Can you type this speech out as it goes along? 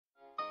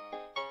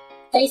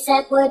They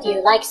said, would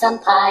you like some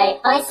pie?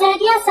 I said,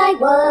 yes, I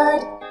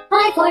would.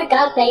 I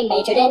forgot they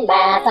majored in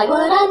math. I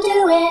would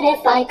undo it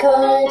if I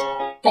could.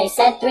 They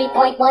said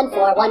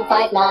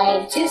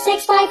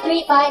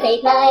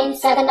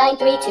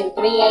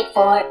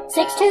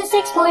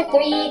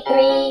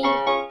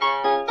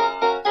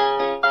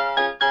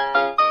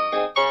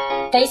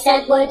They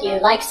said, would you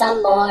like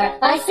some more?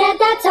 I said,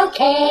 that's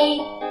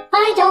okay.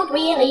 I don't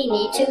really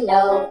need to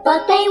know,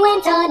 but they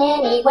went on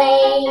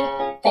anyway.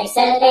 They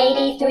said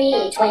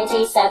 83,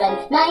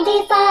 27,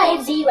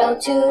 95,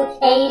 02,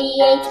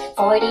 88,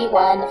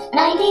 41,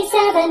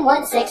 97,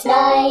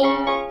 169.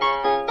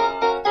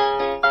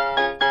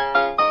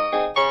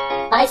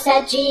 I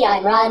said, gee,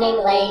 I'm running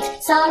late.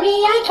 Sorry,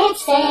 I can't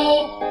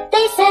stay.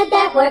 They said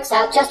that works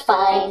out just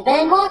fine,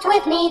 then walked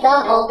with me the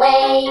whole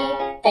way.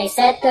 They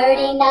said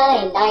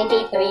 39,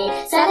 93,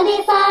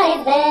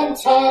 75, then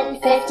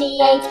 10,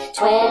 58,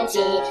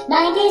 20,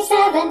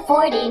 97,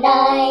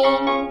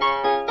 49.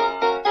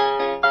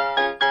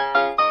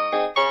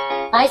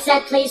 I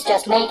said, please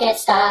just make it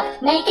stop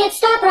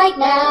right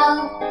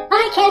now.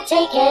 I can't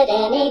take it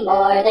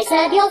anymore. They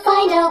said, you'll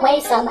find a way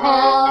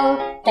somehow.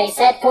 They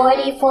said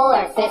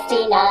 44,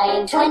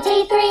 59,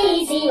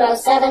 23,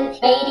 07,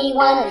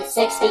 81,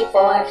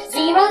 64,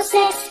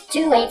 06,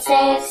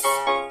 286.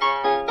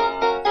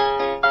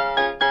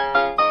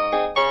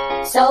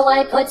 So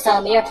I put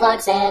some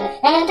earplugs in,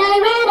 and I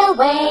ran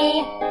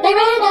away. They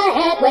ran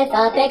ahead with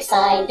a big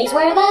sign. These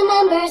were the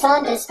numbers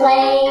on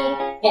display.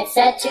 It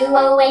said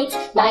 208,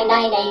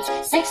 998,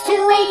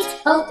 628,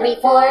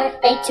 034,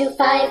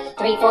 825,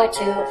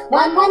 342,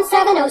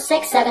 117,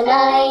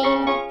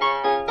 0679.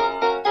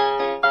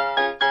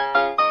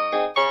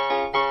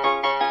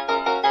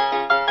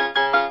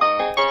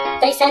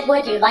 They said,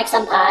 would you like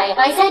some pie?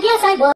 I said, yes, I would.